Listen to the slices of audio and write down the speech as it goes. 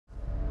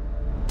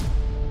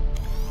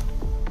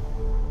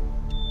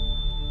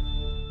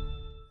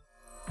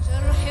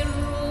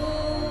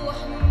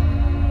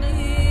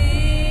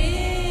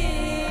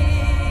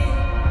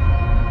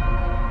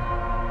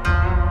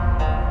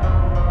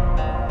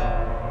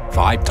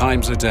5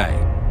 times a day.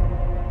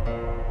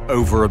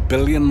 Over 1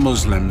 billion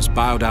Muslims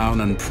bow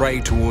down and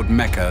pray toward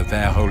Mecca,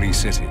 their holy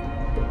city.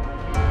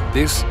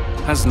 This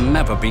has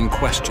never been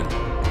questioned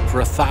for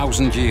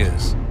 1,000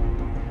 years,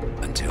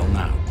 until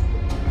now.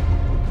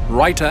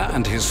 Writer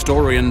and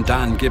historian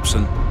Dan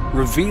Gibson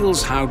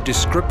reveals how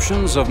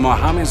descriptions of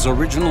Muhammad's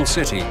original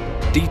city,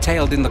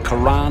 detailed in the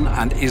Quran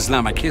and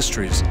Islamic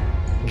histories,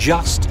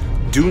 just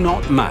do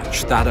not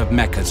match that of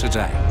Mecca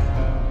today.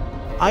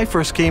 I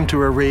first came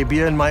to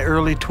Arabia in my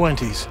early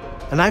 20s,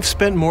 and I've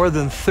spent more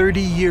than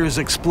 30 years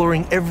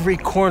exploring every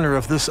corner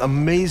of this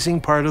amazing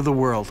part of the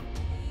world.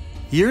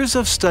 Years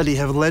of study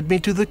have led me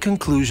to the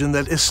conclusion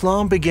that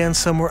Islam began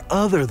somewhere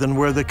other than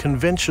where the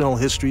conventional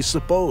histories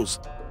suppose,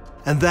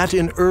 and that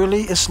in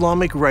early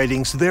Islamic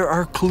writings there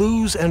are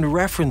clues and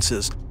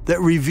references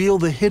that reveal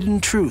the hidden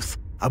truth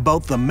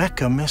about the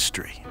Mecca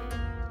mystery.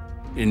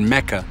 In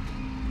Mecca,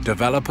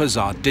 developers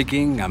are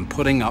digging and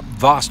putting up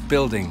vast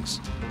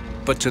buildings,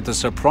 but to the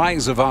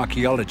surprise of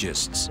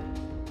archaeologists,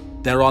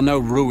 there are no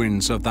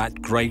ruins of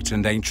that great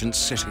and ancient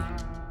city.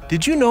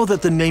 Did you know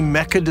that the name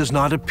Mecca does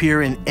not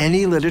appear in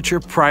any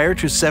literature prior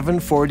to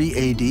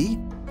 740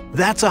 AD?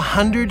 That's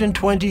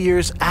 120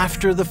 years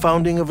after the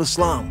founding of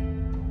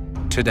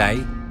Islam.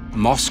 Today,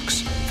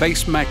 mosques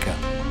face Mecca,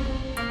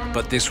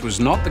 but this was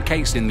not the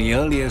case in the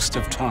earliest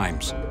of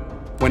times,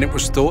 when it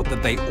was thought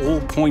that they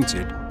all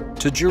pointed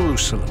to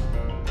Jerusalem.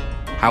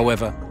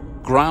 However,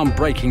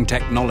 groundbreaking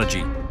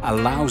technology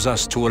allows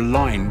us to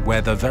align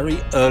where the very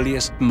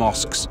earliest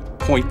mosques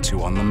point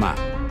to on the map.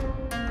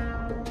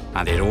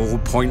 And it all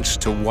points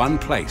to one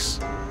place,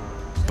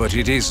 but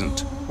it isn't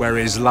where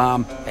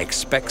Islam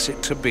expects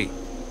it to be.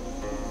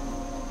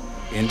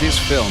 In this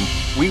film,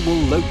 we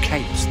will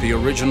locate the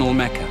original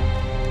Mecca,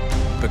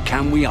 but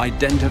can we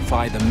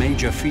identify the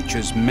major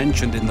features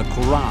mentioned in the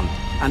Quran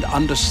and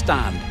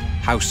understand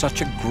how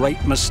such a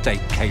great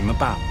mistake came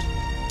about?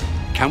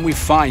 Can we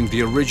find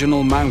the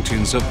original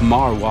mountains of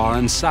Marwa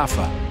and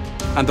Safa,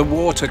 and the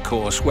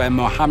watercourse where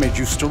Muhammad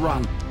used to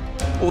run?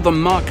 Or the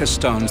marker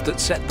stones that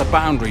set the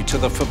boundary to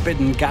the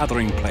forbidden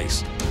gathering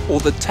place? Or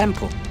the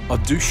temple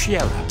of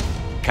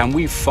Dushera? Can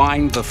we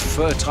find the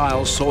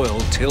fertile soil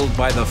tilled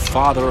by the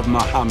father of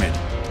Muhammad?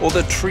 Or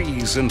the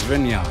trees and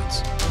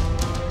vineyards?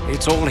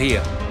 It's all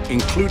here,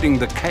 including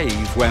the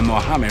cave where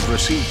Muhammad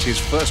received his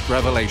first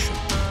revelation.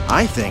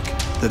 I think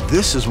that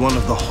this is one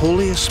of the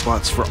holiest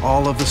spots for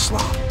all of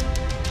Islam.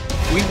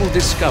 We will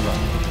discover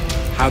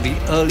how the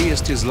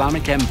earliest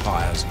Islamic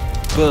empires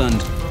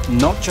burned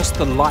not just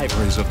the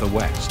libraries of the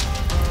West,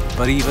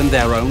 but even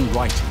their own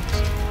writings.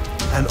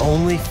 And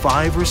only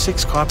 5 or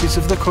 6 copies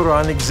of the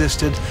Quran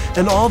existed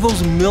in all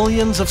those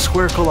millions of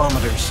square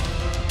kilometers.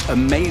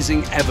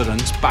 Amazing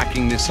evidence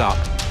backing this up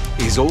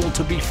is all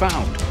to be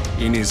found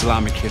in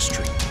Islamic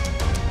history.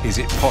 Is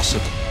it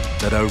possible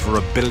that over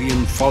 1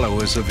 billion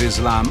followers of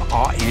Islam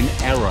are in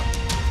error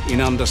in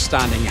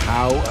understanding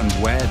how and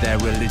where their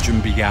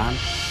religion began?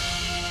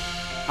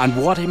 And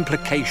what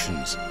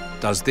implications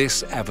does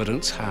this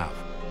evidence have?